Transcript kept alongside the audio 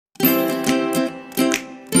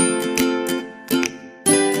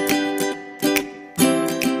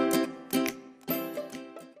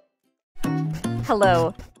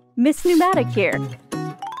Hello, Miss Pneumatic here.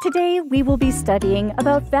 Today we will be studying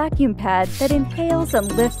about vacuum pad that inhales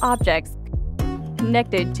and lifts objects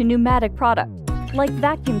connected to pneumatic product, like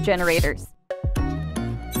vacuum generators.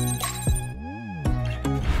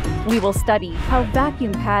 We will study how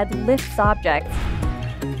vacuum pad lifts objects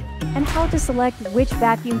and how to select which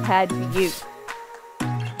vacuum pad to use.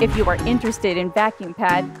 If you are interested in vacuum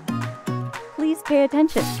pad, please pay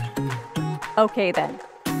attention. Okay then,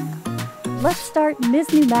 let's start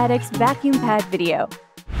Ms. Pneumatic's vacuum pad video.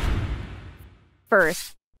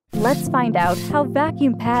 First, let's find out how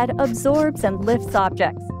vacuum pad absorbs and lifts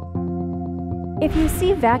objects. If you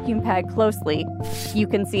see vacuum pad closely, you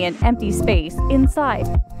can see an empty space inside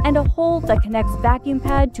and a hole that connects vacuum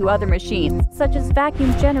pad to other machines, such as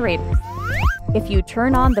vacuum generators. If you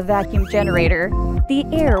turn on the vacuum generator, the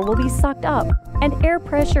air will be sucked up and air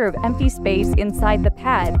pressure of empty space inside the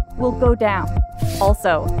pad will go down.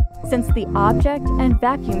 Also, since the object and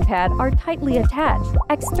vacuum pad are tightly attached,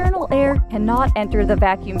 external air cannot enter the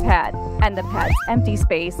vacuum pad, and the pad's empty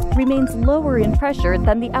space remains lower in pressure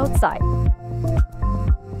than the outside.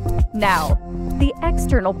 Now, the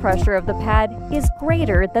external pressure of the pad is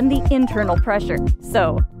greater than the internal pressure.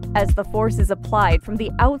 So, as the force is applied from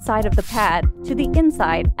the outside of the pad to the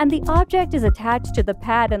inside and the object is attached to the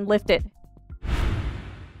pad and lifted.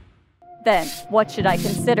 Then, what should I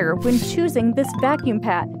consider when choosing this vacuum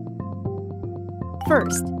pad?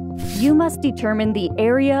 First, you must determine the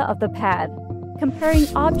area of the pad, comparing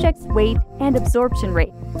object's weight and absorption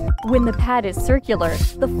rate. When the pad is circular,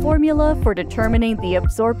 the formula for determining the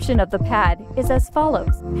absorption of the pad is as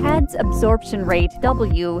follows. Pad's absorption rate,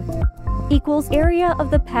 W, equals area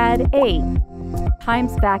of the pad, A,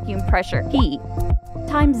 times vacuum pressure, P,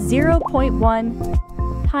 times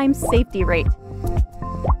 0.1 times safety rate.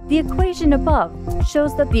 The equation above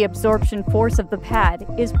shows that the absorption force of the pad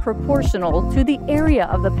is proportional to the area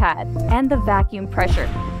of the pad and the vacuum pressure.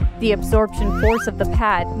 The absorption force of the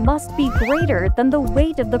pad must be greater than the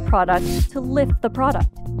weight of the product to lift the product.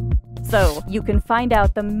 So, you can find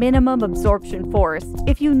out the minimum absorption force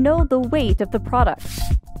if you know the weight of the product.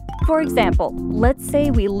 For example, let's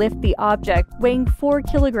say we lift the object weighing 4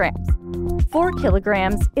 kilograms. 4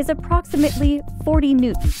 kilograms is approximately 40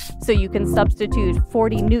 newtons, so you can substitute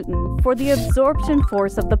 40 newton for the absorption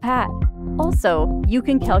force of the pad. Also, you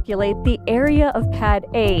can calculate the area of pad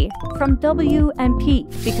A from W and P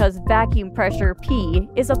because vacuum pressure P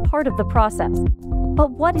is a part of the process.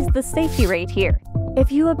 But what is the safety rate here?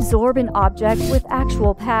 If you absorb an object with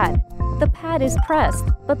actual pad, the pad is pressed,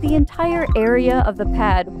 but the entire area of the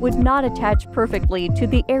pad would not attach perfectly to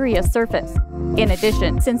the area surface. In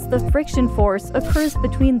addition, since the friction force occurs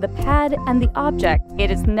between the pad and the object,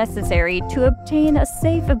 it is necessary to obtain a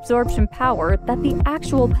safe absorption power that the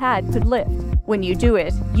actual pad could lift. When you do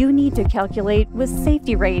it, you need to calculate with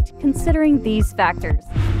safety rate considering these factors.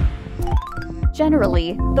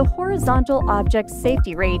 Generally, the horizontal object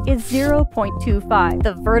safety rate is 0.25.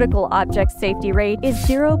 The vertical object safety rate is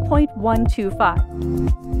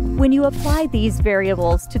 0.125. When you apply these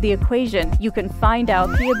variables to the equation, you can find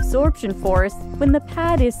out the absorption force when the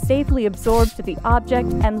pad is safely absorbed to the object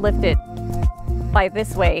and lifted. By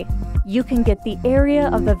this way, you can get the area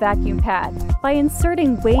of the vacuum pad by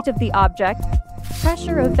inserting weight of the object,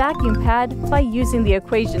 pressure of vacuum pad by using the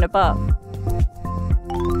equation above.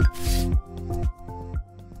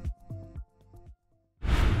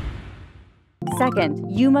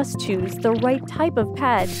 Second, you must choose the right type of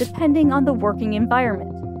pad depending on the working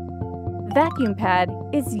environment. Vacuum pad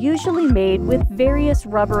is usually made with various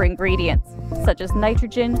rubber ingredients, such as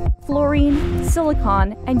nitrogen, fluorine,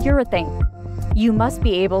 silicone, and urethane. You must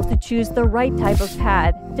be able to choose the right type of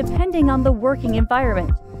pad depending on the working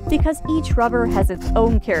environment, because each rubber has its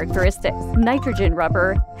own characteristics. Nitrogen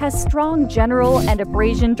rubber has strong general and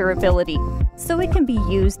abrasion durability, so it can be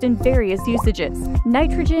used in various usages.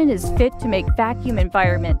 Nitrogen is fit to make vacuum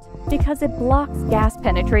environment because it blocks gas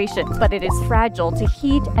penetration, but it is fragile to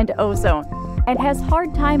heat and ozone, and has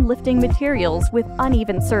hard time lifting materials with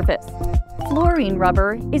uneven surface. Fluorine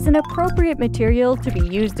rubber is an appropriate material to be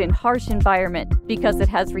used in harsh environment because it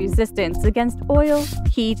has resistance against oil,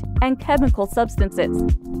 heat, and chemical substances.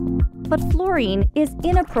 But fluorine is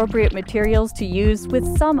inappropriate materials to use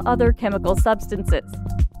with some other chemical substances.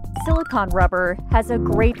 Silicone rubber has a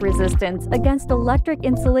great resistance against electric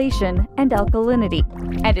insulation and alkalinity,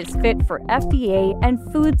 and is fit for FDA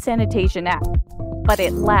and Food Sanitation Act, but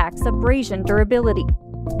it lacks abrasion durability.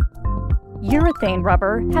 Urethane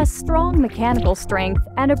rubber has strong mechanical strength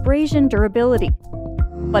and abrasion durability,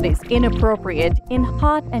 but is inappropriate in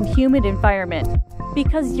hot and humid environment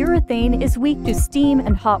because urethane is weak to steam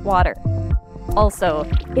and hot water. Also,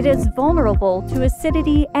 it is vulnerable to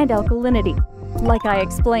acidity and alkalinity, like I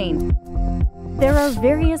explained. There are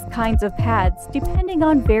various kinds of pads depending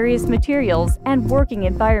on various materials and working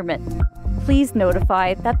environment. Please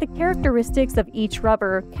notify that the characteristics of each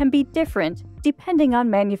rubber can be different depending on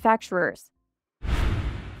manufacturers.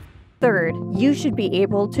 Third, you should be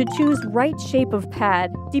able to choose right shape of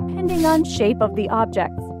pad depending on shape of the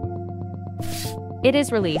objects. It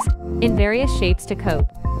is released in various shapes to coat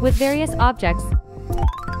with various objects.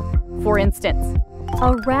 For instance,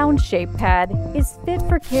 a round-shaped pad is fit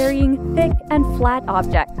for carrying thick and flat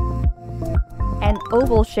objects. An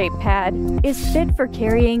oval-shaped pad is fit for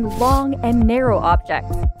carrying long and narrow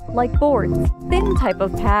objects, like boards. Thin type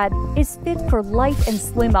of pad is fit for light and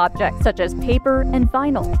slim objects, such as paper and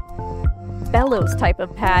vinyl. Bellows type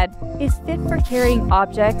of pad is fit for carrying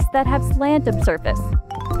objects that have slanted surface.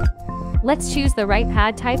 Let's choose the right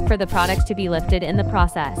pad type for the products to be lifted in the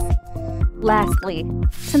process. Lastly,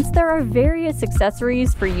 since there are various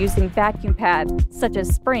accessories for using vacuum pads, such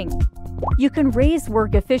as spring, you can raise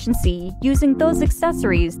work efficiency using those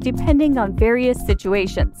accessories depending on various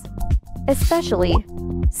situations. Especially,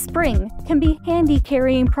 spring can be handy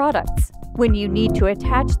carrying products when you need to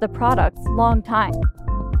attach the products long time.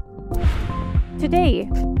 Today,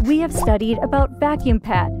 we have studied about vacuum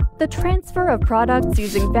pad. The transfer of products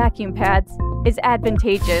using vacuum pads is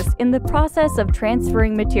advantageous in the process of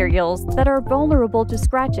transferring materials that are vulnerable to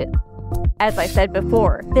scratches. As I said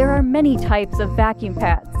before, there are many types of vacuum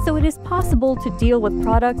pads, so it is possible to deal with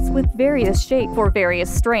products with various shapes for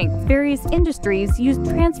various strengths. Various industries use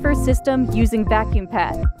transfer system using vacuum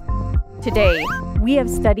pad. Today, we have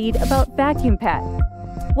studied about vacuum pad.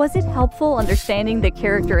 Was it helpful understanding the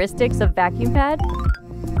characteristics of vacuum pad?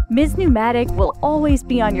 Ms. Pneumatic will always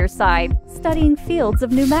be on your side, studying fields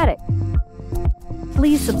of pneumatic.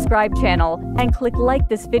 Please subscribe channel and click like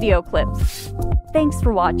this video clips. Thanks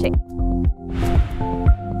for watching.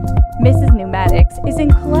 Mrs. Pneumatics is in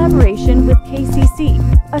collaboration with KCC,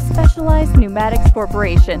 a specialized pneumatics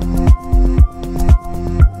corporation.